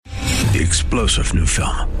The explosive new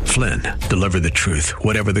film, Flynn, deliver the truth,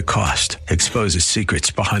 whatever the cost, exposes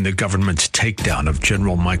secrets behind the government's takedown of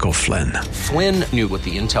General Michael Flynn. Flynn knew what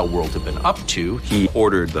the intel world had been up to. He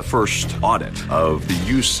ordered the first audit of the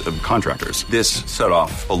use of contractors. This set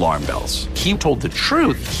off alarm bells. He told the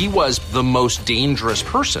truth. He was the most dangerous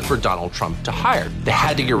person for Donald Trump to hire. They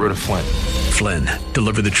had to get rid of Flynn. Flynn,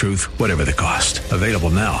 deliver the truth, whatever the cost. Available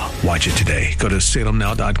now. Watch it today. Go to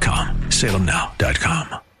salemnow.com.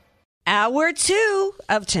 salemnow.com. Hour 2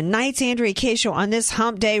 of tonight's Andrea Kaye Show on this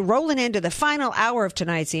hump day, rolling into the final hour of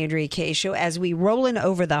tonight's Andrea Kaye Show as we rolling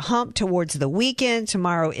over the hump towards the weekend.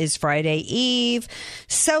 Tomorrow is Friday Eve.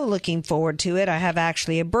 So looking forward to it. I have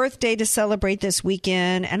actually a birthday to celebrate this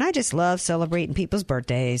weekend, and I just love celebrating people's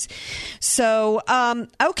birthdays. So,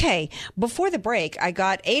 okay, before the break, I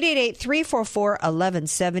got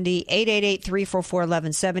 888-344-1170,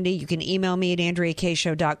 888-344-1170. You can email me at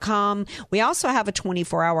AndreaKayeShow.com. We also have a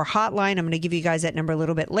 24-hour hotline. I'm going to give you guys that number a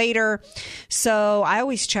little bit later. So I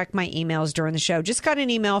always check my emails during the show. Just got an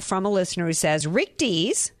email from a listener who says, Rick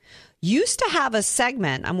Dees used to have a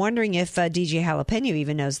segment. I'm wondering if DJ Jalapeno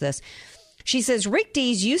even knows this. She says, Rick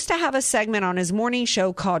Dees used to have a segment on his morning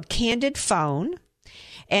show called Candid Phone,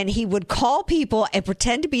 and he would call people and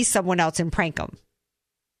pretend to be someone else and prank them.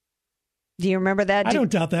 Do you remember that? I don't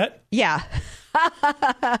doubt that. Yeah. We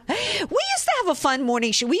used to have a fun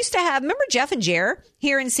morning show. We used to have, remember Jeff and Jer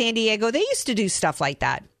here in San Diego? They used to do stuff like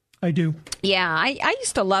that. I do. Yeah, I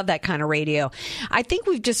used to love that kind of radio. I think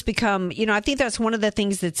we've just become, I think that's one of the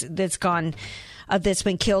things that's gone, that's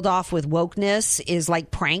been killed off with wokeness is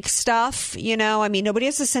like prank stuff. I mean, nobody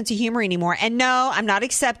has a sense of humor anymore. And no, I'm not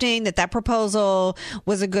accepting that proposal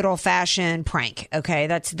was a good old fashioned prank. Okay.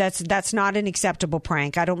 That's not an acceptable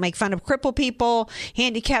prank. I don't make fun of crippled people,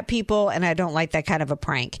 handicapped people, and I don't like that kind of a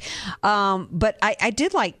prank. But I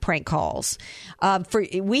did like prank calls.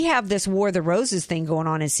 We have this War of the Roses thing going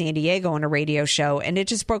on in San Diego on a radio show, and it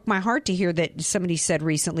just broke my heart to hear that somebody said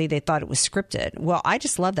recently they thought it was scripted. Well, I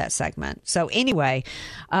just love that segment. So anyway,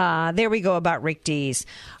 there we go about Rick Dees.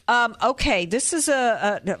 Okay, this is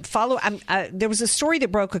a follow. There was a story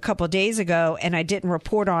that broke a couple of days ago, and I didn't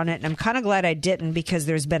report on it, and I'm kind of glad I didn't because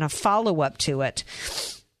there's been a follow-up to it.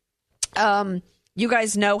 You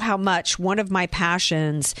guys know how much one of my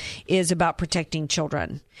passions is about protecting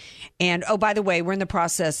children. And, oh, by the way, we're in the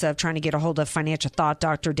process of trying to get a hold of financial thought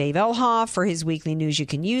Dr. Dave Elhoff for his weekly News You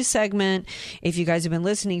Can Use segment. If you guys have been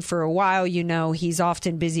listening for a while, he's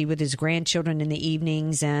often busy with his grandchildren in the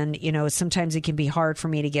evenings. And, sometimes it can be hard for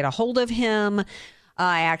me to get a hold of him.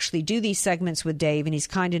 I actually do these segments with Dave, and he's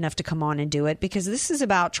kind enough to come on and do it because this is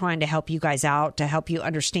about trying to help you guys out, to help you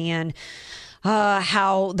understand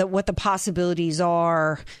what the possibilities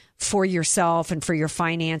are for yourself and for your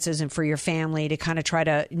finances and for your family, to kind of try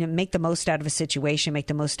to make the most out of a situation, make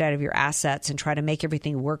the most out of your assets, and try to make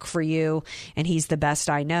everything work for you. And he's the best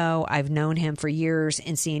I know. I've known him for years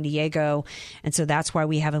in San Diego. And so that's why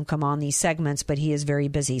we have him come on these segments, but he is very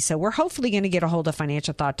busy. So we're hopefully going to get a hold of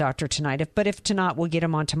Financial Thought Doctor tonight. But if not, we'll get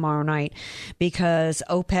him on tomorrow night because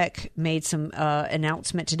OPEC made some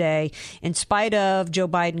announcement today. In spite of Joe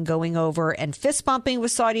Biden going over and fist bumping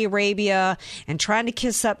with Saudi Arabia and trying to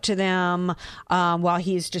kiss up to them while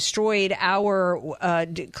he's destroyed our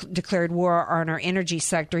declared war on our energy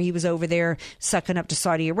sector. He was over there sucking up to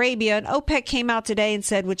Saudi Arabia, and OPEC came out today and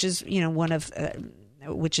said, which is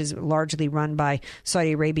which is largely run by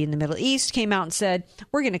Saudi Arabia in the Middle East, came out and said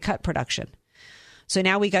we're going to cut production. So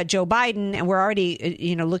now we got Joe Biden, and we're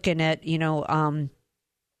already looking at we're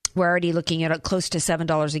already looking at close to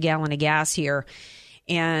 $7 a gallon of gas here,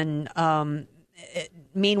 and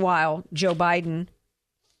meanwhile Joe Biden,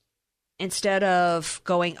 instead of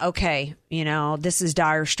going, okay, this is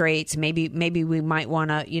dire straits, maybe we might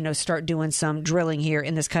want to, start doing some drilling here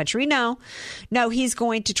in this country. No, he's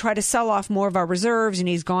going to try to sell off more of our reserves, and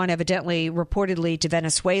he's gone evidently, reportedly, to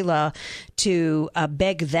Venezuela to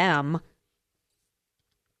beg them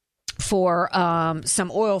for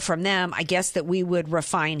some oil from them, I guess, that we would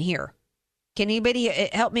refine here. Can anybody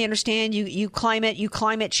help me understand? You climate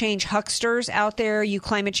change hucksters out there, you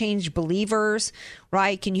climate change believers,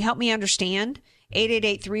 right? Can you help me understand?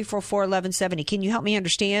 888-344-1170. Can you help me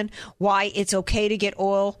understand why it's okay to get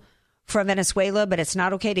oil from Venezuela, but it's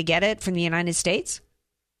not okay to get it from the United States,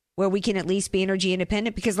 where we can at least be energy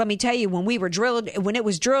independent? Because let me tell you, when it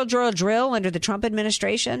was drill under the Trump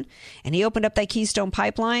administration, and he opened up that Keystone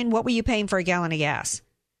Pipeline, what were you paying for a gallon of gas?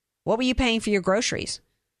 What were you paying for your groceries?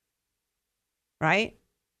 Right?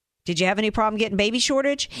 Did you have any problem getting baby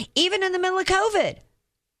shortage? Even in the middle of COVID,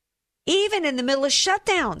 even in the middle of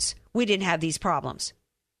shutdowns, we didn't have these problems.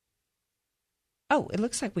 Oh, it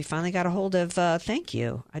looks like we finally got a hold of, thank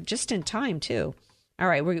you, just in time, too. All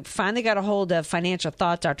right, we finally got a hold of Financial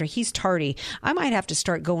Thought Doctor. He's tardy. I might have to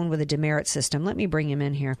start going with a demerit system. Let me bring him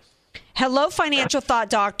in here. Hello, Financial Thought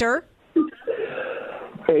Doctor.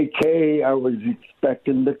 Hey, Kay, I was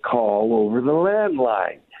expecting the call over the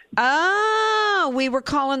landline. Oh, we were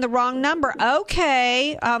calling the wrong number.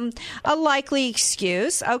 Okay. A likely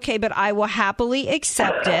excuse. Okay, but I will happily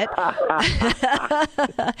accept it. I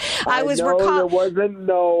know it wasn't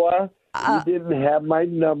Noah. You didn't have my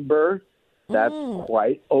number. That's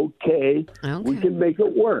quite okay. We can make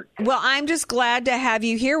it work. Well, I'm just glad to have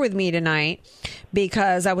you here with me tonight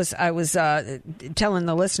because I was telling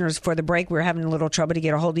the listeners for the break we were having a little trouble to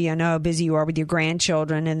get a hold of you. I know how busy you are with your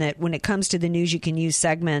grandchildren, and that when it comes to the News You Can Use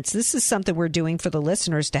segments, this is something we're doing for the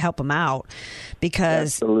listeners to help them out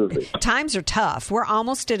because times are tough. We're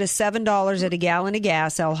almost at $7 at a gallon of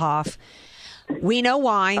gas, Elhoff. We know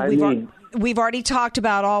why. We've already talked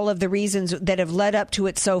about all of the reasons that have led up to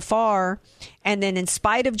it so far. And then in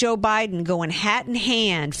spite of Joe Biden going hat in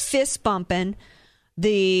hand, fist bumping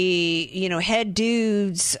the, head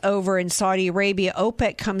dudes over in Saudi Arabia,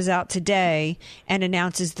 OPEC comes out today and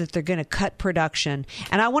announces that they're going to cut production.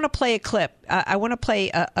 And I want to play a clip. I want to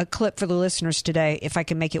play a clip for the listeners today, if I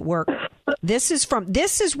can make it work. This is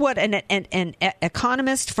what an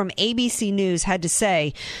economist from ABC News had to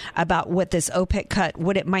say about what this OPEC cut,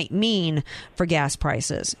 what it might mean for gas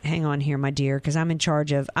prices. Hang on here, my dear, because I'm in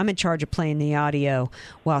charge of playing the audio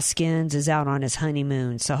while Skins is out on his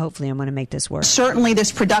honeymoon. So hopefully I'm going to make this work. Certainly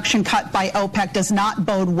this production cut by OPEC does not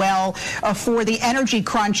bode well for the energy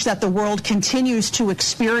crunch that the world continues to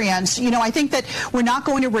experience. I think that we're not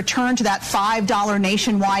going to return to that $5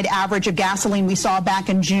 nationwide average of gasoline we saw back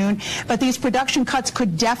in June, but these production cuts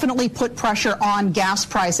could definitely put pressure on gas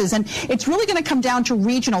prices. And it's really going to come down to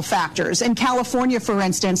regional factors. In California, for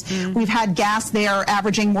instance, we've had gas there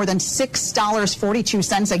averaging more than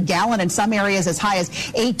 $6.42 a gallon, in some areas as high as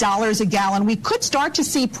 $8 a gallon. We could start to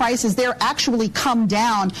see prices there actually come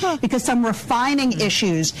down because some refining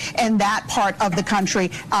issues in that part of the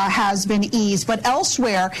country has been eased. But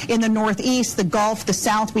elsewhere in the Northeast, the Gulf, the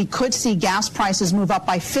South, we could see gas prices move up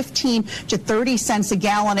by 15 to 30 cents a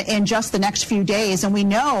gallon in just the next few days. And we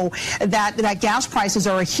know that gas prices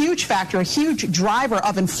are a huge factor, a huge driver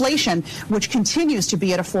of inflation, which continues to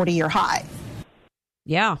be at a 40-year high.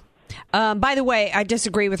 Yeah. By the way, I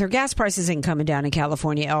disagree with her. Gas prices ain't coming down in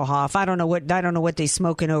California, Elhoff. I don't know what they're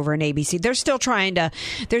smoking over in ABC. They're still trying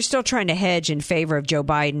to hedge in favor of Joe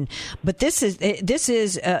Biden. But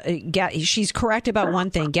she's correct about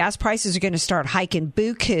one thing. Gas prices are going to start hiking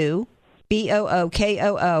buku.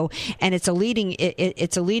 BOOKOO, and it's a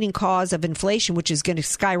leading cause of inflation, which is going to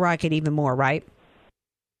skyrocket even more, right?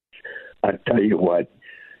 I tell you what,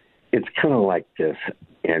 it's kind of like this,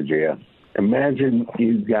 Andrea. Imagine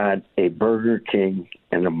you got a Burger King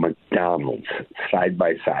and a McDonald's side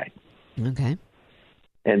by side. Okay.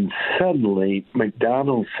 And suddenly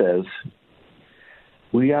McDonald's says,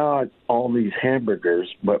 we got all these hamburgers,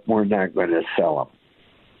 but we're not going to sell them.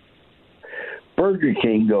 Burger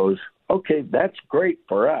King goes, okay, that's great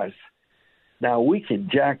for us. Now we can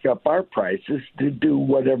jack up our prices to do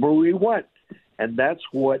whatever we want. And that's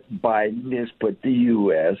what Biden has put the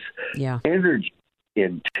U.S. energy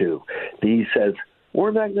into. He says,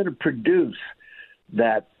 we're not going to produce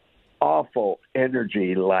that awful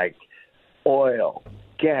energy like oil,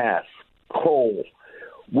 gas, coal,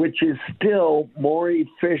 which is still more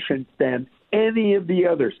efficient than any of the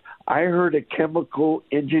others. I heard a chemical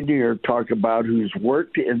engineer talk about who's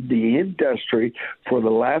worked in the industry for the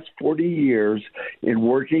last 40 years in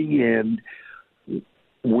working in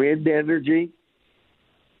wind energy,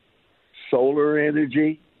 solar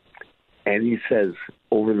energy, and he says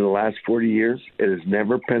over the last 40 years, it has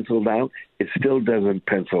never penciled out. It still doesn't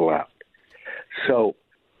pencil out. So,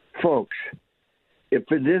 folks, if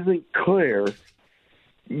it isn't clear,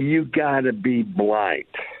 you got to be blind.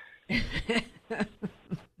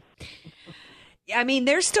 I mean,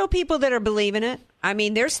 there's still people that are believing it. I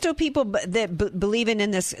mean, there's still people that believing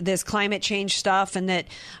in this climate change stuff, and that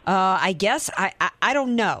I guess I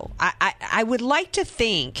don't know. I would like to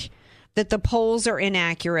think that the polls are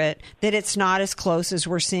inaccurate, that it's not as close as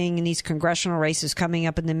we're seeing in these congressional races coming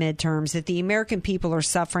up in the midterms, that the American people are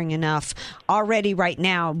suffering enough already right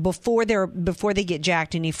now before they get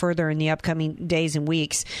jacked any further in the upcoming days and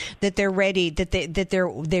weeks, that they're ready,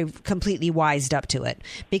 they've completely wised up to it,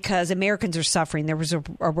 because Americans are suffering. There was a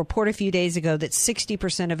report a few days ago that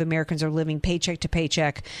 60% of Americans are living paycheck to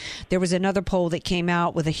paycheck. There was another poll that came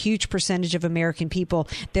out with a huge percentage of American people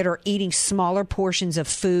that are eating smaller portions of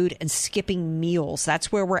food and skipping meals.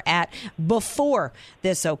 That's where we're at before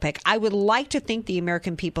this OPEC. I would like to think the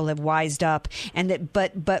American people have wised up, and that,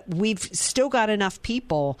 but we've still got enough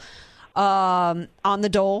people on the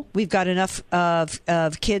dole. We've got enough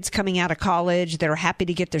of kids coming out of college that are happy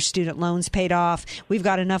to get their student loans paid off. We've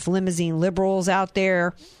got enough limousine liberals out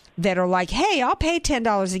there that are like, hey, I'll pay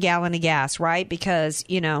 $10 a gallon of gas, right? Because,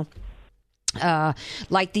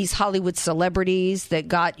 like these Hollywood celebrities that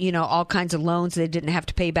got, all kinds of loans they didn't have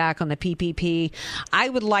to pay back on the PPP. I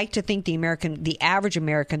would like to think the average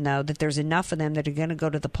American, though, that there's enough of them that are going to go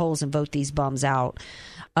to the polls and vote these bums out.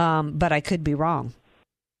 But I could be wrong.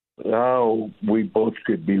 Oh, we both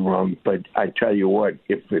could be wrong, but I tell you what,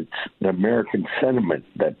 if it's the American sentiment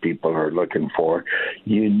that people are looking for,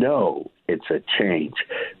 it's a change,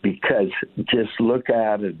 because just look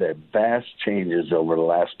at it, the vast changes over the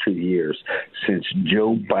last 2 years since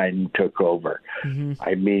Joe Biden took over. Mm-hmm.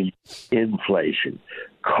 I mean, inflation,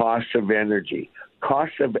 cost of energy,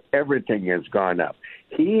 cost of everything has gone up.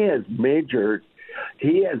 He has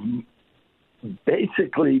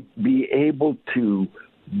basically be able to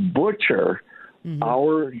butcher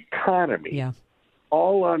our economy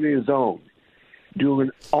all on his own, doing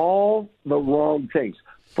all the wrong things.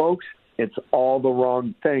 Folks, it's all the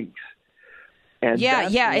wrong things. And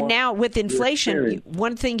and now with inflation,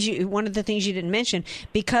 one of the things you didn't mention,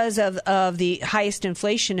 because of the highest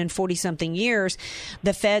inflation in 40-something years,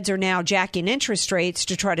 the feds are now jacking interest rates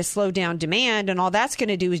to try to slow down demand, and all that's going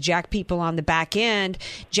to do is jack people on the back end,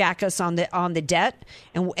 jack us on the debt,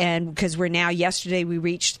 and because yesterday we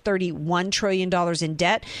reached $31 trillion in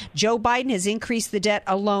debt. Joe Biden has increased the debt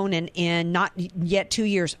alone in not yet 2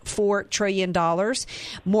 years, $4 trillion.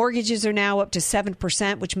 Mortgages are now up to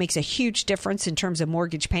 7%, which makes a huge difference in terms of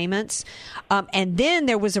mortgage payments. And then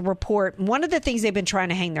there was a report. One of the things they've been trying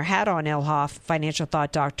to hang their hat on, Elhoff, Financial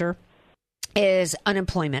Thought Doctor, is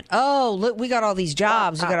unemployment. Oh, look, we got all these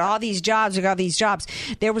jobs. We got all these jobs. We got these jobs.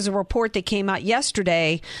 There was a report that came out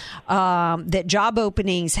yesterday that job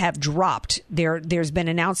openings have dropped. There's been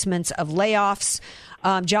announcements of layoffs.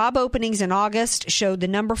 Job openings in August showed the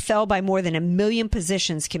number fell by more than 1 million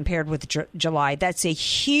positions compared with July. That's a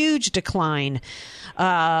huge decline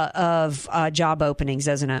of job openings,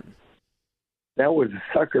 isn't it? That was a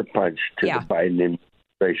sucker punch to the Biden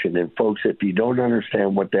administration. And folks, if you don't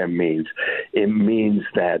understand what that means, it means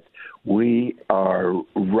that we are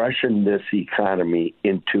rushing this economy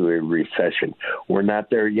into a recession. We're not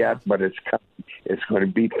there yet, but it's coming. It's going to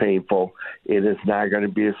be painful. It is not going to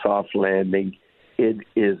be a soft landing. It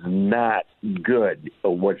is not good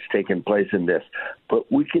what's taking place in this.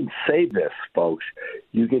 But we can save this, folks.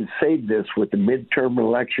 You can save this with the midterm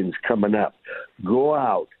elections coming up. Go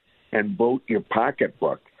out and vote your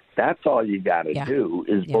pocketbook. That's all you got to do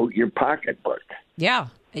is vote your pocketbook. Yeah.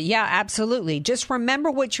 Yeah, absolutely. Just remember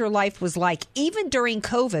what your life was like. Even during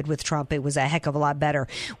COVID with Trump, it was a heck of a lot better.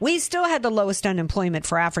 We still had the lowest unemployment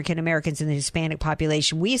for African Americans in the Hispanic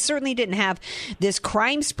population. We certainly didn't have this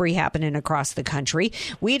crime spree happening across the country.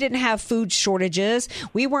 We didn't have food shortages.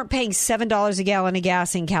 We weren't paying $7 a gallon of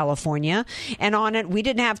gas in California. And on it, we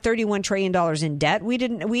didn't have $31 trillion in debt. We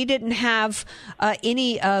didn't have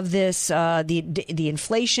any of this, the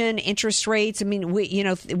inflation, interest rates. I mean,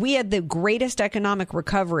 we had the greatest economic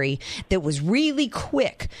recovery that was really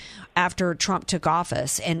quick after Trump took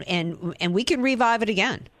office, and we can revive it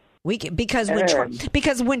again. Because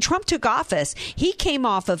when Trump took office, he came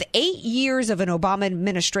off of 8 years of an Obama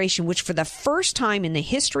administration, which for the first time in the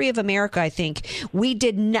history of America, I think we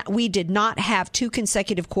did not have 2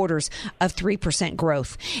 consecutive quarters of 3%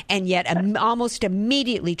 growth, and yet almost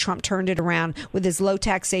immediately Trump turned it around with his low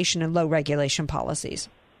taxation and low regulation policies.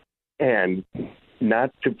 And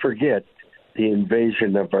not to forget the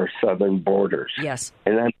invasion of our southern borders. Yes.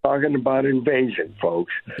 And I'm talking about invasion,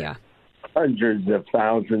 folks. Yeah. Hundreds of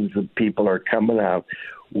thousands of people are coming out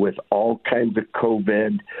with all kinds of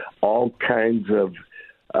COVID, all kinds of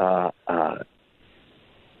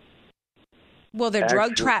they're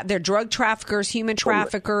drug traffickers, human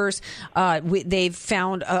traffickers. They've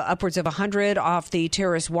found upwards of 100 off the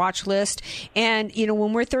terrorist watch list. And,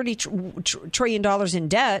 when we're $30 trillion in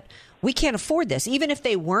debt, we can't afford this. Even if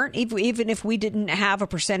they weren't, even if we didn't have a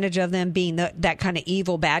percentage of them being that kind of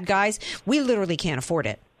evil bad guys, we literally can't afford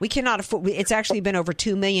it. We cannot afford. It's actually been over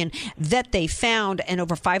 2 million that they found, and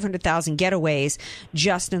over 500,000 getaways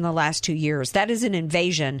just in the last 2 years. That is an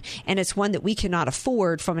invasion, and it's one that we cannot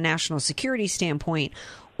afford from a national security standpoint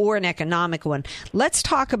or an economic one. Let's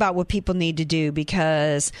talk about what people need to do,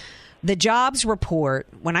 because the jobs report,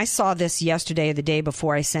 when I saw this yesterday or the day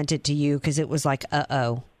before I sent it to you, because it was like,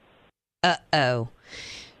 uh-oh.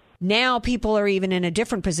 Now people are even in a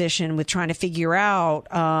different position with trying to figure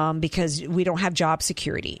out because we don't have job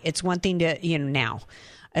security. It's one thing to, now.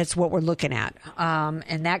 It's what we're looking at.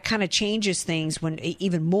 And that kind of changes things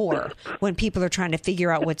even more when people are trying to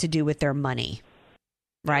figure out what to do with their money.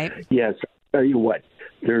 Right? Yes. I'll tell you what,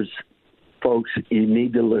 folks, you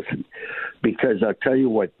need to listen, because I'll tell you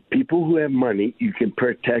what, people who have money, you can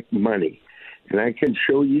protect money. And I can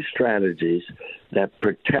show you strategies that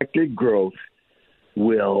protected growth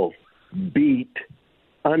will beat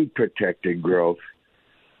unprotected growth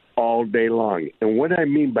all day long. And what I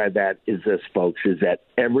mean by that is this, folks, is that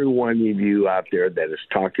every one of you out there that is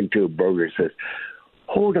talking to a broker says,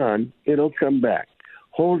 hold on, it'll come back.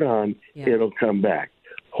 Hold on, it'll come back.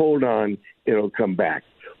 Hold on, it'll come back.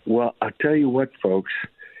 Well, I'll tell you what, folks,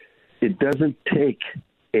 it doesn't take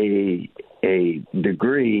a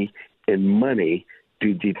degree in money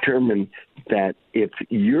to determine that if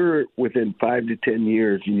you're within 5 to 10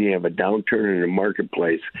 years and you have a downturn in the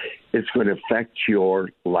marketplace, it's going to affect your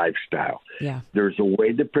lifestyle. Yeah. There's a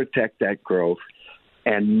way to protect that growth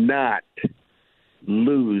and not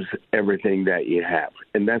lose everything that you have.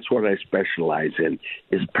 And that's what I specialize in,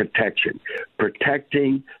 is protection.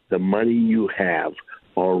 Protecting the money you have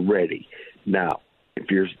already. Now, if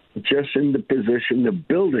you're just in the position of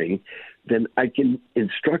building, then I can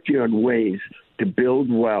instruct you on ways to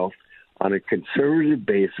build wealth on a conservative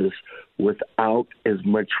basis without as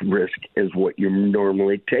much risk as what you're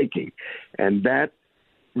normally taking. And that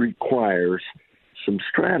requires some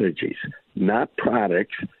strategies, not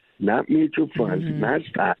products, not mutual funds, not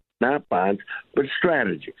stocks, not bonds, but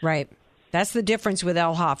strategies. Right. That's the difference with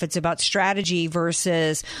LHOF. It's about strategy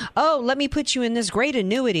versus, let me put you in this great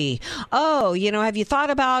annuity. Have you thought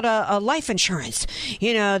about a life insurance,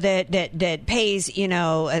 that pays, in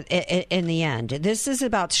the end. This is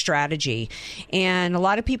about strategy. And a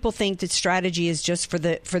lot of people think that strategy is just for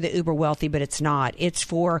the uber wealthy, but it's not. It's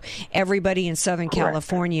for everybody in Southern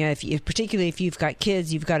California. Particularly if you've got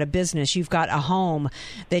kids, you've got a business, you've got a home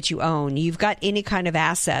that you own, you've got any kind of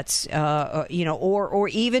assets, or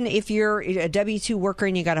even if you're a W-2 worker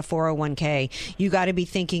and you got a 401k, you got to be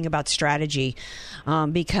thinking about strategy,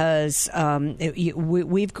 because to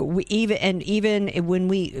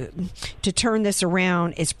turn this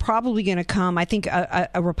around, it's probably going to come. I think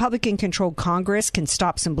a Republican-controlled Congress can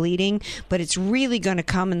stop some bleeding, but it's really going to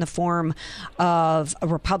come in the form of a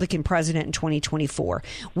Republican president in 2024,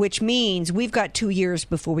 which means we've got 2 years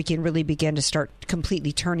before we can really begin to start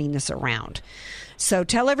completely turning this around. So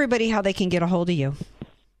tell everybody how they can get a hold of you.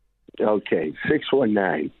 Okay,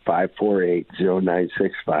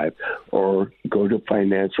 619-548-0965, or go to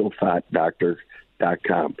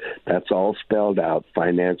financialthoughtdoctor.com. That's all spelled out,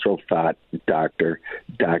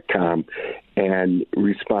 financialthoughtdoctor.com, and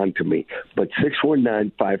respond to me. But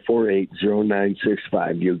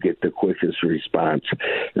 619-548-0965, you'll get the quickest response.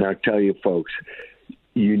 And I'll tell you, folks,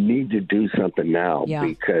 you need to do something now,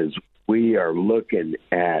 because we are looking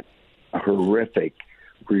at horrific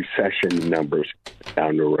recession numbers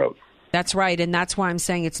down the road. That's right, and that's why I'm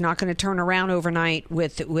saying it's not going to turn around overnight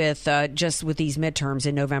with just with these midterms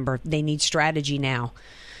in November. They need strategy now.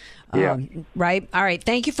 Right? All right.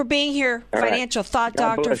 Thank you for being here, Financial Thought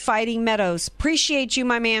Doctor, Fighting Meadows. Appreciate you,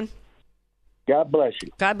 my man. God bless you.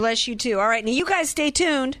 God bless you, too. All right, now you guys stay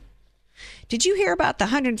tuned. Did you hear about the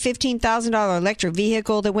 $115,000 electric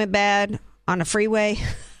vehicle that went bad on a freeway?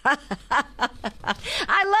 I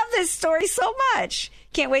love this story so much.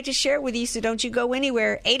 Can't wait to share it with you, so don't you go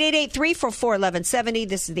anywhere. 888-344-1170.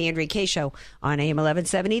 This is the Andrea Kaye Show on AM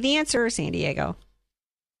 1170. The Answer, San Diego.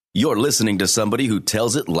 You're listening to somebody who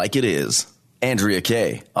tells it like it is. Andrea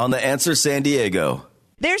Kaye on The Answer San Diego.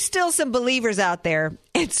 There's still some believers out there,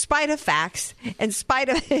 in spite of facts, in spite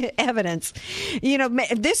of evidence.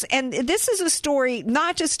 This is a story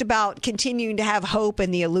not just about continuing to have hope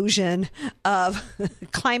and the illusion of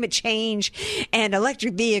climate change and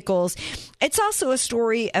electric vehicles. It's also a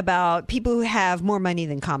story about people who have more money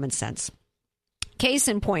than common sense. Case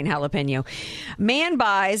in point, jalapeno. Man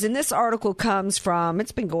buys, and this article comes from,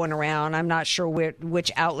 it's been going around, I'm not sure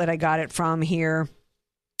which outlet I got it from here.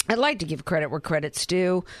 I'd like to give credit where credit's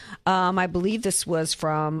due. I believe this was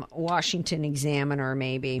from Washington Examiner,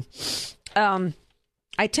 maybe. I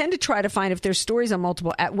tend to try to find, if there's stories on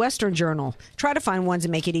multiple, at Western Journal, try to find ones that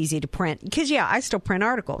make it easy to print. Because, I still print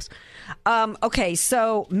articles. Okay,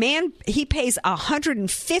 so man, he pays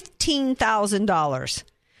 $115,000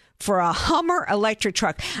 for a Hummer electric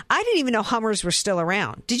truck. I didn't even know Hummers were still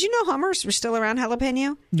around. Did you know Hummers were still around,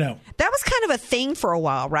 Jalapeno? No. That was kind of a thing for a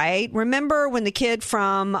while, right? Remember when the kid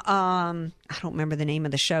from, I don't remember the name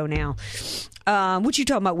of the show now. What you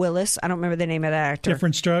talking about, Willis? I don't remember the name of that actor.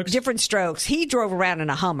 Different Strokes. Different Strokes. He drove around in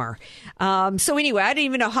a Hummer. So anyway, I didn't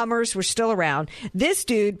even know Hummers were still around. This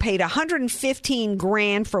dude paid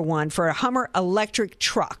 $115,000 for a Hummer electric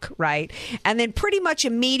truck, right? And then pretty much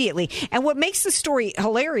immediately. And what makes the story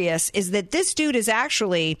hilarious is that this dude is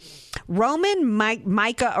actually Roman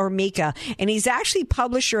Mika, and he's actually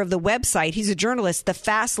publisher of the website. He's a journalist, The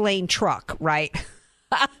Fast Lane Truck, right?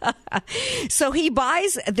 So he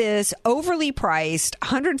buys this overly priced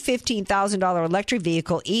 $115,000 electric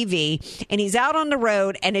vehicle, EV, and he's out on the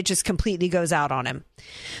road, and it just completely goes out on him.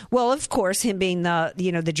 Well, of course, him being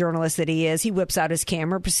the journalist that he is, he whips out his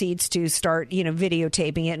camera, proceeds to start,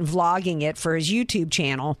 videotaping it and vlogging it for his YouTube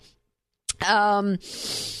channel.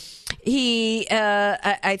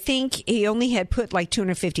 I think he only had put like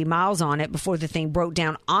 250 miles on it before the thing broke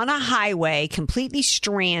down on a highway, completely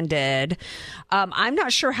stranded. I'm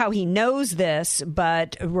not sure how he knows this,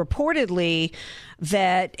 but reportedly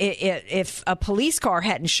that if a police car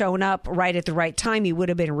hadn't shown up right at the right time, he would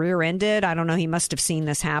have been rear-ended. I don't know. He must have seen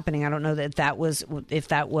this happening. I don't know if that was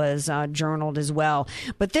journaled as well.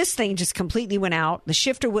 But this thing just completely went out. The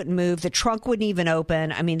shifter wouldn't move. The trunk wouldn't even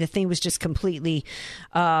open. I mean, the thing was just completely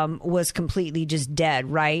just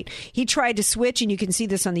dead, right? He tried to switch, and you can see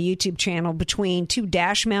this on the YouTube channel, between two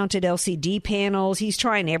dash-mounted LCD panels. He's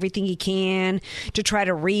trying everything he can to try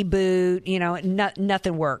to reboot.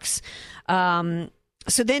 Nothing works.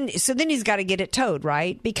 So then he's got to get it towed,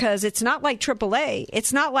 right? Because it's not like AAA.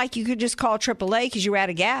 It's not like you could just call AAA because you're out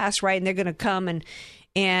of gas, right? And they're going to come and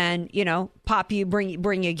pop you,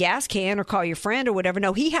 bring you a gas can, or call your friend or whatever.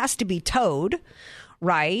 No, he has to be towed,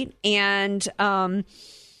 right? And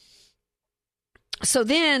so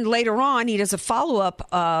then later on, he does a follow-up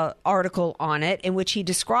article on it in which he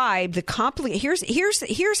described the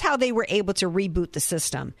here's how they were able to reboot the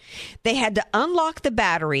system. They had to unlock the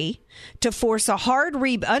battery to force a hard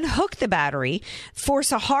unhook the battery,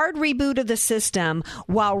 force a hard reboot of the system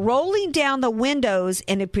while rolling down the windows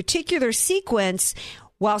in a particular sequence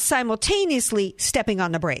while simultaneously stepping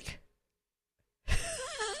on the brake.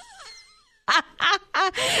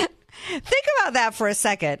 Think about that for a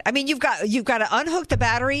second. I mean, you've got to unhook the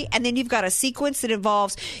battery, and then you've got a sequence that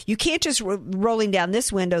involves, you can't just rolling down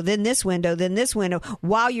this window, then this window, then this window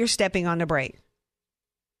while you're stepping on the brake.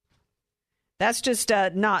 That's just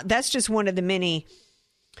one of the many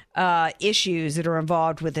issues that are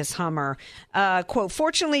involved with this Hummer. Quote,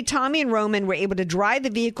 fortunately, Tommy and Roman were able to drive the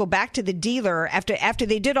vehicle back to the dealer after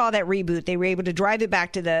they did all that reboot. They were able to drive it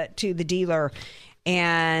back to the dealer.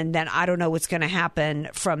 And then I don't know what's going to happen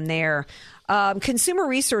from there. Consumer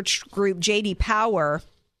research group J.D. Power,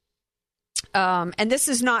 and this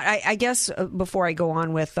is not, I guess, before I go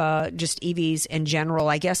on with just EVs in general,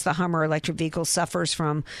 I guess the Hummer electric vehicle suffers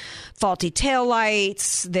from faulty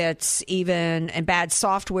taillights, and bad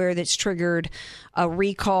software that's triggered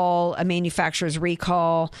a manufacturer's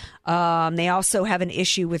recall. They also have an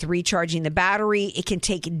issue with recharging the battery. It can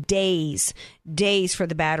take days for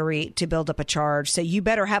the battery to build up a charge. So you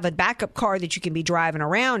better have a backup car that you can be driving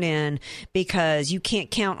around in, because you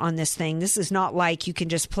can't count on this thing. This is not like you can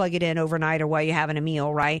just plug it in overnight or while you're having a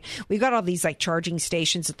meal, right? We've got all these like charging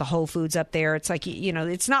stations at the Whole Foods up there. It's like,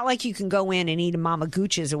 it's not like you can go in and eat a Mama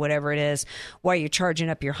Gooch's or whatever it is while you're charging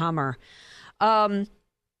up your Hummer.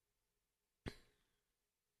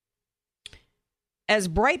 As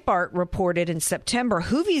Breitbart reported in September,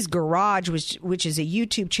 Hoovie's Garage, which is a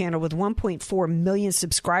YouTube channel with 1.4 million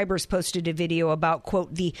subscribers, posted a video about,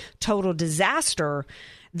 quote, the total disaster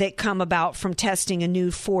that come about from testing a new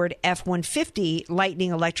Ford F-150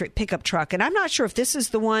 Lightning electric pickup truck. And I'm not sure if this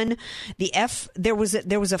is the one. There was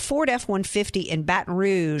a Ford F-150 in Baton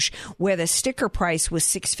Rouge where the sticker price was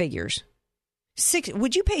six figures.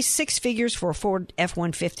 Would you pay six figures for a Ford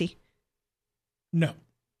F-150? No.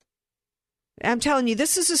 I'm telling you,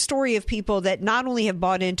 this is a story of people that not only have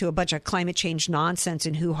bought into a bunch of climate change nonsense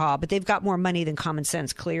and hoo-ha, but they've got more money than common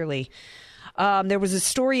sense, clearly. There was a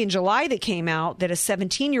story in July that came out that a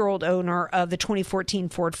 17-year-old owner of the 2014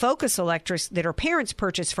 Ford Focus electric that her parents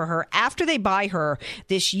purchased for her, after they buy her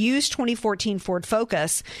this used 2014 Ford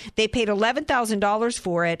Focus, they paid $11,000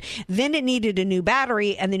 for it. Then it needed a new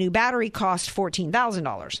battery, and the new battery cost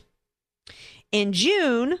 $14,000. In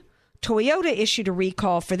June, Toyota issued a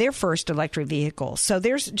recall for their first electric vehicle. So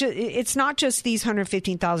it's not just these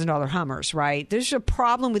 $115,000 Hummers, right? There's a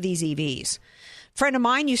problem with these EVs. A friend of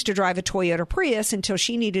mine used to drive a Toyota Prius until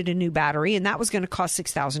she needed a new battery, and that was going to cost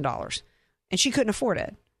 $6,000, and she couldn't afford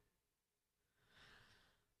it.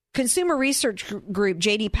 Consumer research group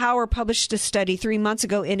J.D. Power published a study 3 months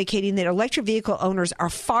ago indicating that electric vehicle owners are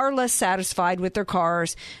far less satisfied with their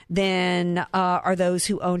cars than are those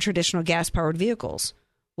who own traditional gas-powered vehicles.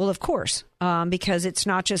 Well, of course, because it's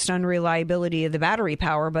not just unreliability of the battery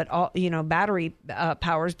power, but all battery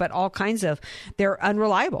powers, but all kinds of they're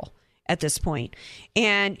unreliable at this point.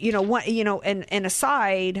 And and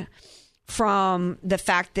aside from the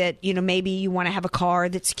fact that, maybe you want to have a car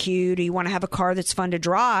that's cute or you want to have a car that's fun to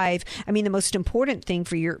drive. I mean, the most important thing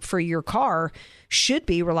for your car should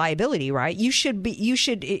be reliability, right?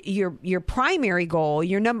 Your primary goal,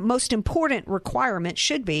 your most important requirement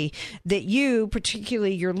should be that you,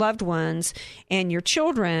 particularly your loved ones and your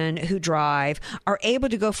children who drive, are able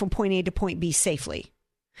to go from point A to point B safely.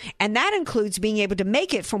 And that includes being able to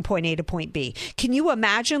make it from point A to point B. Can you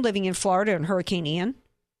imagine living in Florida and Hurricane Ian?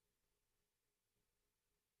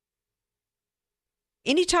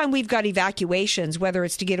 Anytime we've got evacuations, whether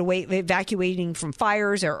it's to get away, evacuating from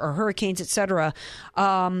fires or hurricanes, et cetera,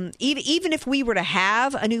 even if we were to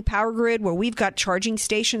have a new power grid where we've got charging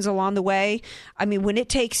stations along the way, I mean, when it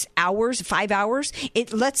takes hours, 5 hours,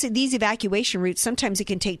 these evacuation routes, sometimes it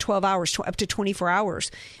can take 12 hours, up to 24 hours,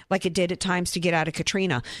 like it did at times to get out of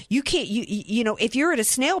Katrina. You can't, if you're at a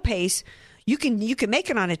snail pace, you can make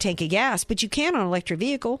it on a tank of gas, but you can't on an electric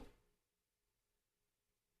vehicle.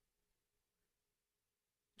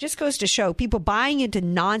 Just goes to show people buying into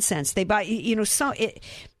nonsense. They buy,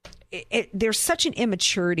 there's such an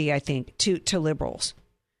immaturity, I think, to liberals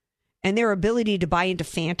and their ability to buy into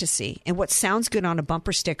fantasy and what sounds good on a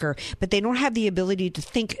bumper sticker, but they don't have the ability to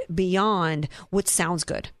think beyond what sounds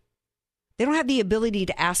good. They don't have the ability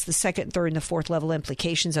to ask the second, third, and the fourth level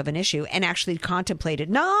implications of an issue and actually contemplate it.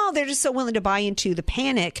 No, they're just so willing to buy into the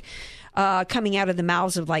panic coming out of the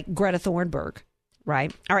mouths of like Greta Thunberg,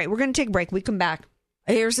 right? All right, we're going to take a break. We come back.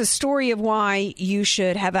 Here's a story of why you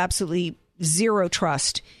should have absolutely zero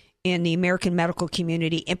trust in the American medical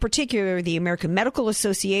community, in particular the American Medical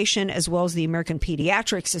Association, as well as the American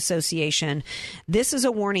Pediatrics Association. This is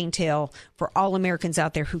a warning tale for all Americans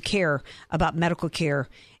out there who care about medical care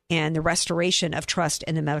and the restoration of trust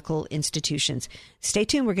in the medical institutions. Stay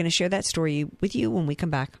tuned. We're going to share that story with you when we come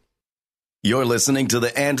back. You're listening to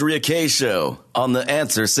The Andrea Kaye Show on The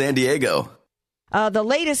Answer San Diego. The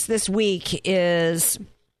latest this week is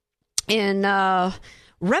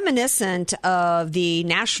reminiscent of the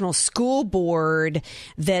National School Board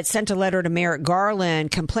that sent a letter to Merrick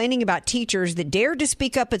Garland complaining about teachers that dared to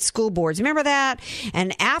speak up at school boards. Remember that?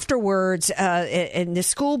 And afterwards,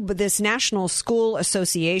 this National School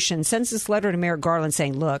Association sends this letter to Merrick Garland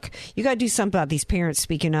saying, look, you got to do something about these parents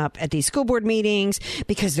speaking up at these school board meetings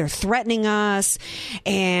because they're threatening us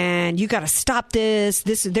and you got to stop this.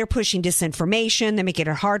 They're pushing disinformation. They're making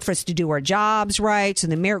it hard for us to do our jobs right. So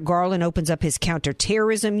then Merrick Garland opens up his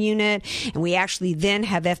counterterrorism unit, and we actually then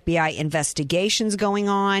have FBI investigations going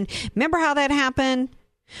on. Remember how that happened?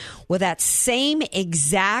 Well, that same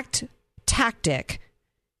exact tactic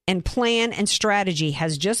and plan and strategy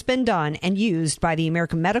has just been done and used by the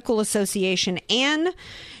American Medical Association and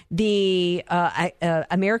the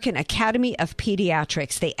American Academy of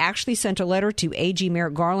Pediatrics. They actually sent a letter to AG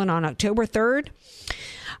Merrick Garland on October 3rd.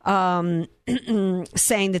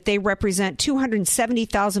 Saying that they represent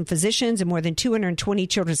 270,000 physicians and more than 220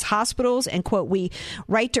 children's hospitals. And, quote, we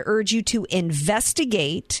write to urge you to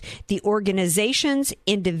investigate the organizations,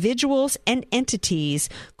 individuals, and entities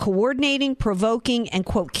coordinating, provoking, and,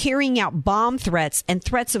 quote, carrying out bomb threats and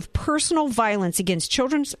threats of personal violence against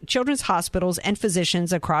children's hospitals and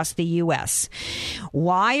physicians across the U.S.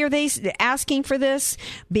 Why are they asking for this?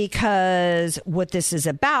 Because what this is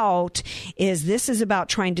about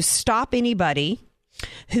trying to stop anybody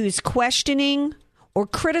who's questioning or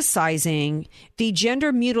criticizing the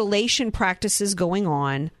gender mutilation practices going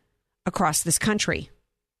on across this country.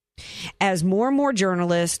 As more and more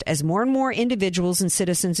journalists, as more and more individuals and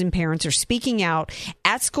citizens and parents are speaking out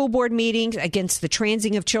at school board meetings against the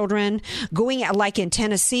transing of children, going out like in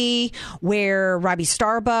Tennessee, where Robbie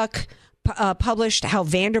Starbuck published how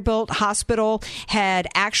Vanderbilt Hospital had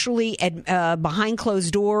actually behind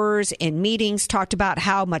closed doors in meetings talked about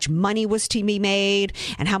how much money was to be made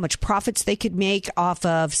and how much profits they could make off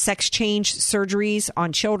of sex change surgeries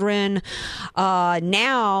on children.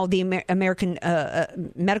 Now the American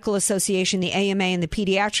Medical Association, the AMA, and the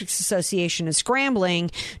Pediatrics Association is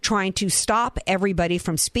scrambling, trying to stop everybody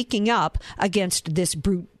from speaking up against this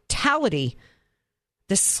brutality,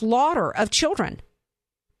 the slaughter of children,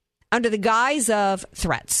 under the guise of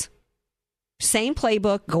threats. Same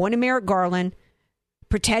playbook, going to Merrick Garland,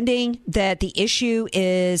 pretending that the issue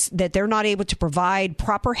is that they're not able to provide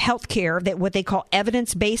proper health care, that what they call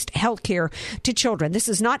evidence-based health care to children. This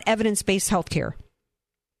is not evidence-based health care.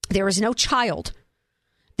 There is no child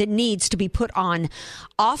that needs to be put on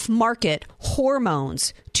off-market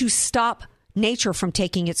hormones to stop nature from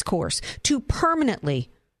taking its course, to permanently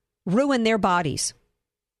ruin their bodies.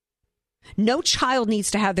 No child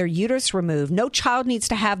needs to have their uterus removed. No child needs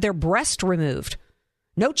to have their breast removed.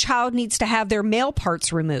 No child needs to have their male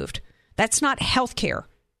parts removed. That's not health care.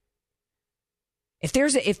 If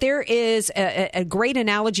there is a great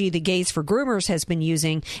analogy the Gays for Groomers has been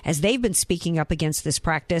using as they've been speaking up against this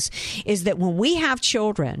practice, is that when we have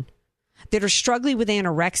children that are struggling with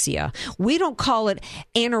anorexia, we don't call it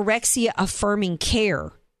anorexia affirming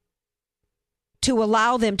care to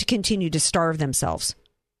allow them to continue to starve themselves.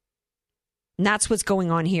 And that's what's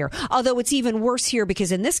going on here. Although it's even worse here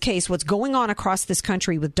because in this case, what's going on across this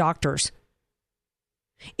country with doctors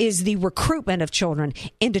is the recruitment of children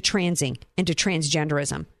into transing, into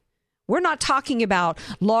transgenderism. We're not talking about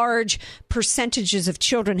large percentages of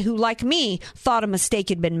children who, like me, thought a mistake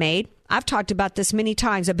had been made. I've talked about this many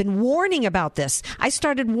times. I've been warning about this. I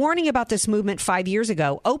started warning about this movement 5 years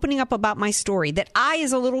ago, opening up about my story that I,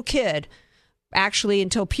 as a little kid, actually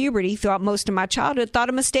until puberty, throughout most of my childhood, thought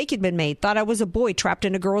a mistake had been made, thought I was a boy trapped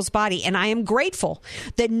in a girl's body. And I am grateful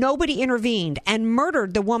that nobody intervened and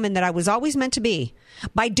murdered the woman that I was always meant to be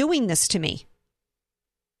by doing this to me.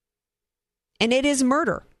 And it is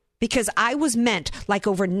murder because I was meant, like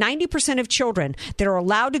over 90% of children that are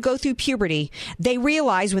allowed to go through puberty, they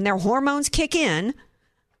realize when their hormones kick in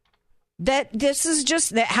that this is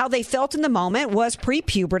just that how they felt in the moment was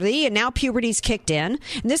pre-puberty, and now puberty's kicked in.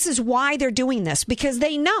 And this is why they're doing this, because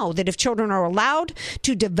they know that if children are allowed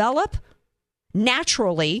to develop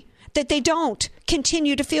naturally, that they don't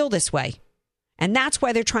continue to feel this way. And that's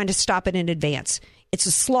why they're trying to stop it in advance. It's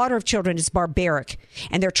a slaughter of children. It's barbaric.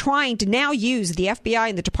 And they're trying to now use the FBI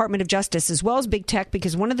and the Department of Justice as well as big tech,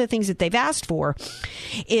 because one of the things that they've asked for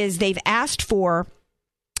is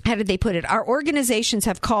how did they put it? Our organizations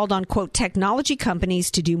have called on, quote, technology companies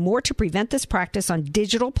to do more to prevent this practice on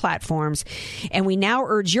digital platforms. And we now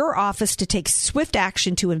urge your office to take swift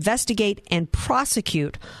action to investigate and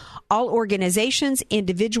prosecute all organizations,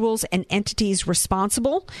 individuals, and entities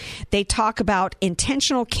responsible. They talk about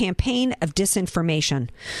intentional campaign of disinformation.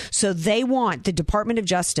 So they want the Department of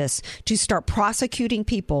Justice to start prosecuting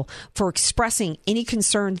people for expressing any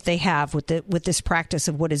concern that they have with this practice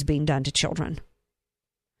of what is being done to children.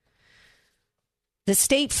 The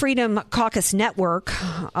State Freedom Caucus Network,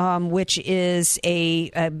 which is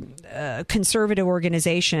a conservative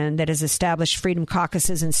organization that has established freedom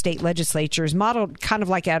caucuses in state legislatures, modeled kind of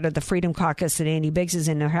like out of the Freedom Caucus that Andy Biggs is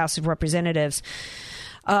in the House of Representatives,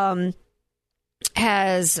 has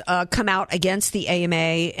come out against the AMA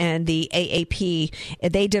and the AAP.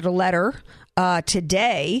 They did a letter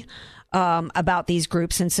today about these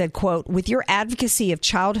groups and said, quote, with your advocacy of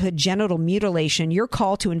childhood genital mutilation, your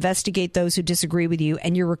call to investigate those who disagree with you,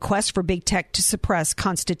 and your request for big tech to suppress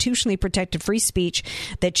constitutionally protected free speech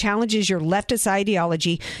that challenges your leftist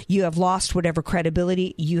ideology, you have lost whatever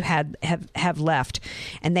credibility you have left.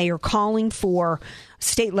 And they are calling for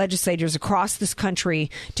state legislators across this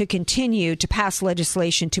country to continue to pass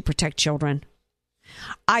legislation to protect children.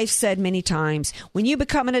 I've said many times, when you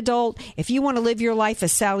become an adult, if you want to live your life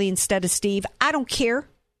as Sally instead of Steve, I don't care.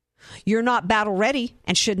 You're not battle ready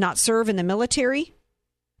and should not serve in the military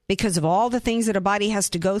because of all the things that a body has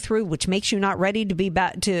to go through, which makes you not ready to be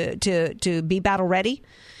battle ready.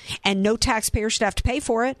 And no taxpayer should have to pay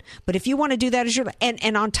for it. But if you want to do that as your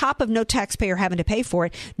and on top of no taxpayer having to pay for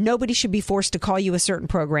it, nobody should be forced to call you a certain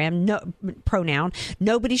pronoun.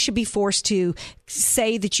 Nobody should be forced to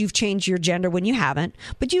say that you've changed your gender when you haven't.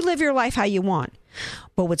 But you live your life how you want.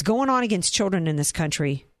 But what's going on against children in this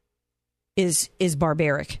country is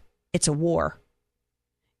barbaric. It's a war.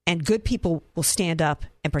 And good people will stand up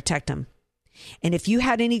and protect them. And if you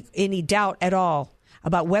had any doubt at all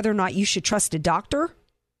about whether or not you should trust a doctor,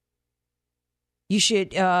 you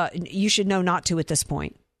should know not to at this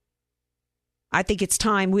point. I think it's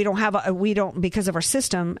time. We don't because of our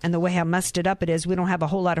system and the way how messed it up it is. We don't have a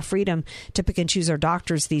whole lot of freedom to pick and choose our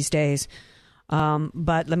doctors these days.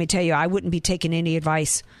 But let me tell you, I wouldn't be taking any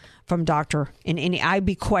advice from doctor I'd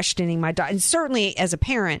be questioning my doctor. And certainly as a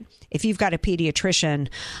parent, if you've got a pediatrician,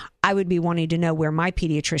 I would be wanting to know where my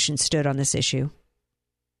pediatrician stood on this issue.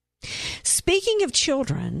 Speaking of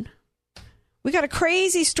children, we got a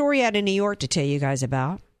crazy story out of New York to tell you guys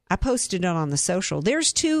about. I posted it on the social.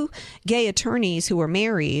 There's 2 gay attorneys who are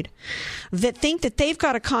married that think that they've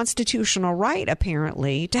got a constitutional right,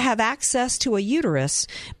 apparently, to have access to a uterus,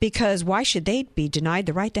 because why should they be denied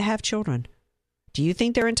the right to have children? Do you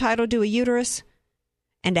think they're entitled to a uterus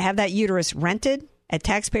and to have that uterus rented at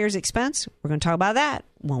taxpayers' expense? We're going to talk about that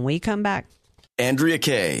when we come back. Andrea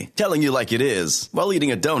Kaye, telling you like it is, while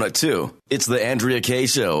eating a donut, too. It's the Andrea Kaye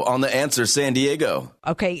Show on The Answer San Diego.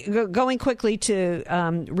 Okay, going quickly to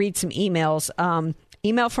read some emails.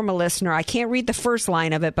 Email from a listener. I can't read the first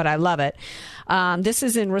line of it, but I love it. This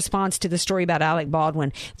is in response to the story about Alec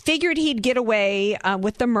Baldwin. Figured he'd get away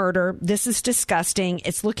with the murder. This is disgusting.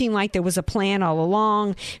 It's looking like there was a plan all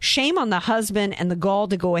along. Shame on the husband and the gall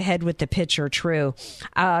to go ahead with the picture. True.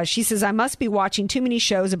 She says, I must be watching too many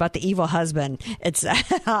shows about the evil husband. It's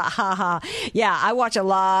yeah, I watch a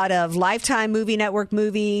lot of Lifetime Movie Network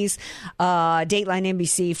movies, Dateline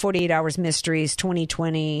NBC, 48 Hours Mysteries,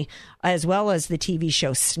 2020, as well as the TV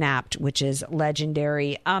show Snapped, which is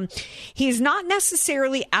legendary. He's not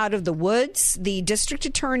necessarily out of the woods. The district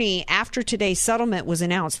attorney, after today's settlement was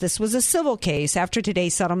announced, this was a civil case. After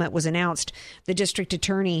today's settlement was announced, the district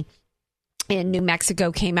attorney in New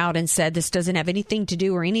Mexico came out and said this doesn't have anything to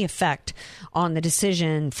do or any effect on the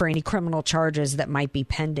decision for any criminal charges that might be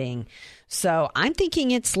pending. So I'm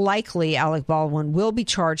thinking it's likely Alec Baldwin will be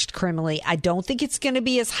charged criminally. I don't think it's going to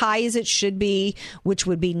be as high as it should be, which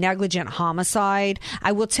would be negligent homicide.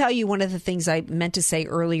 I will tell you, one of the things I meant to say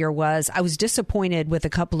earlier was I was disappointed with a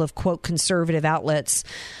couple of, quote, conservative outlets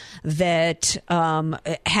that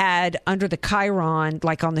had under the Chiron,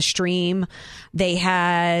 like on the stream, they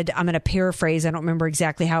had, I'm going to paraphrase, I don't remember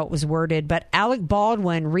exactly how it was worded, but Alec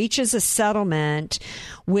Baldwin reaches a settlement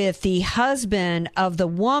with the husband of the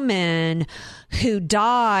woman who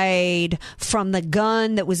died from the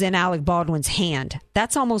gun that was in Alec Baldwin's hand.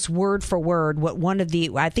 That's almost word for word what one of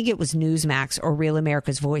the, I think it was Newsmax or Real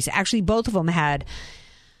America's Voice. Actually, both of them had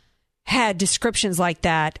descriptions like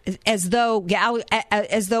that, as though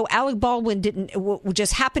Alec Baldwin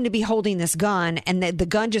just happened to be holding this gun and the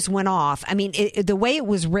gun just went off. I mean, the way it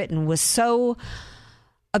was written was so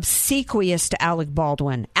obsequious to Alec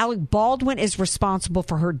Baldwin. Alec Baldwin is responsible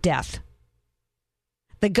for her death.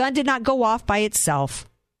 The gun did not go off by itself.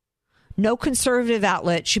 No conservative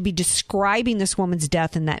outlet should be describing this woman's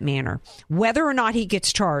death in that manner. Whether or not he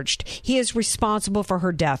gets charged, he is responsible for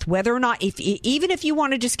her death. Whether or not, even if you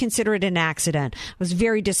want to just consider it an accident, I was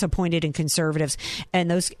very disappointed in conservatives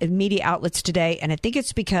and those media outlets today. And I think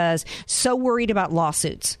it's because so worried about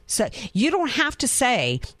lawsuits. So you don't have to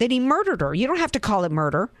say that he murdered her. You don't have to call it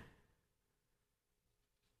murder.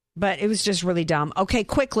 But it was just really dumb. Okay,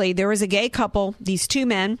 quickly, there was a gay couple, these 2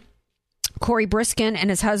 men, Corey Briskin and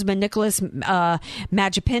his husband, Nicholas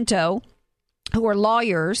Magipinto, who are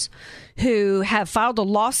lawyers who have filed a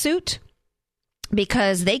lawsuit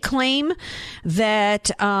because they claim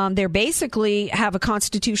that they basically have a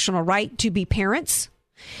constitutional right to be parents,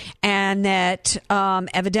 and that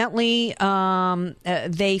evidently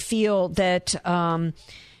they feel that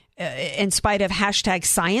in spite of hashtag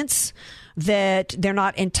science, that they're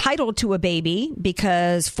not entitled to a baby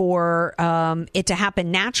because for it to happen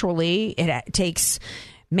naturally, it takes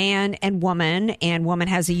man and woman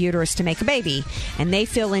has a uterus to make a baby. And they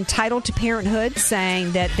feel entitled to parenthood,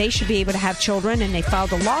 saying that they should be able to have children, and they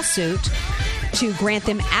filed a lawsuit to grant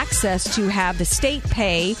them access to have the state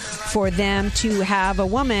pay for them to have a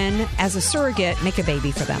woman as a surrogate make a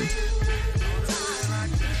baby for them.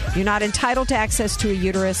 You're not entitled to access to a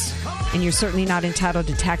uterus, and you're certainly not entitled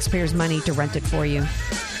to taxpayers' money to rent it for you.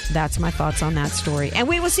 That's my thoughts on that story. And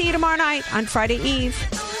we will see you tomorrow night on Friday Eve.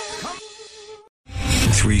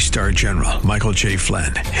 3-star General Michael J.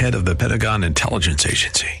 Flynn, head of the Pentagon Intelligence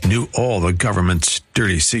Agency, knew all the government's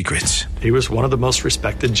dirty secrets. He was one of the most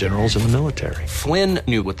respected generals in the military. Flynn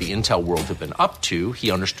knew what the intel world had been up to.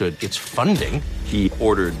 He understood its funding. He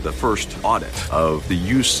ordered the first audit of the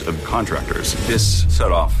use of contractors. This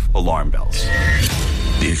set off alarm bells.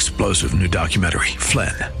 The explosive new documentary,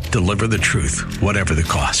 Flynn, Deliver the Truth, Whatever the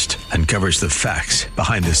Cost, uncovers the facts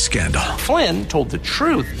behind this scandal. Flynn told the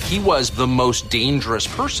truth. He was the most dangerous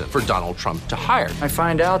person for Donald Trump to hire. I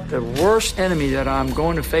find out the worst enemy that I'm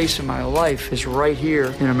going to face in my life is right here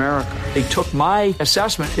in America. They took my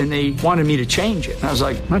assessment and they wanted me to change it. And I was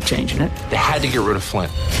like, I'm not changing it. They had to get rid of Flynn.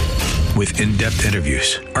 With in-depth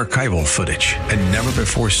interviews, archival footage, and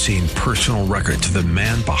never-before-seen personal records of the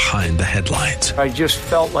man behind the headlines. I just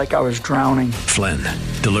felt like I was drowning. Flynn,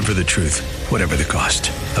 Deliver the Truth, Whatever the Cost.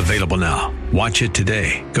 Available now. Watch it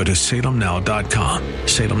today. Go to salemnow.com.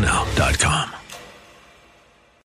 salemnow.com.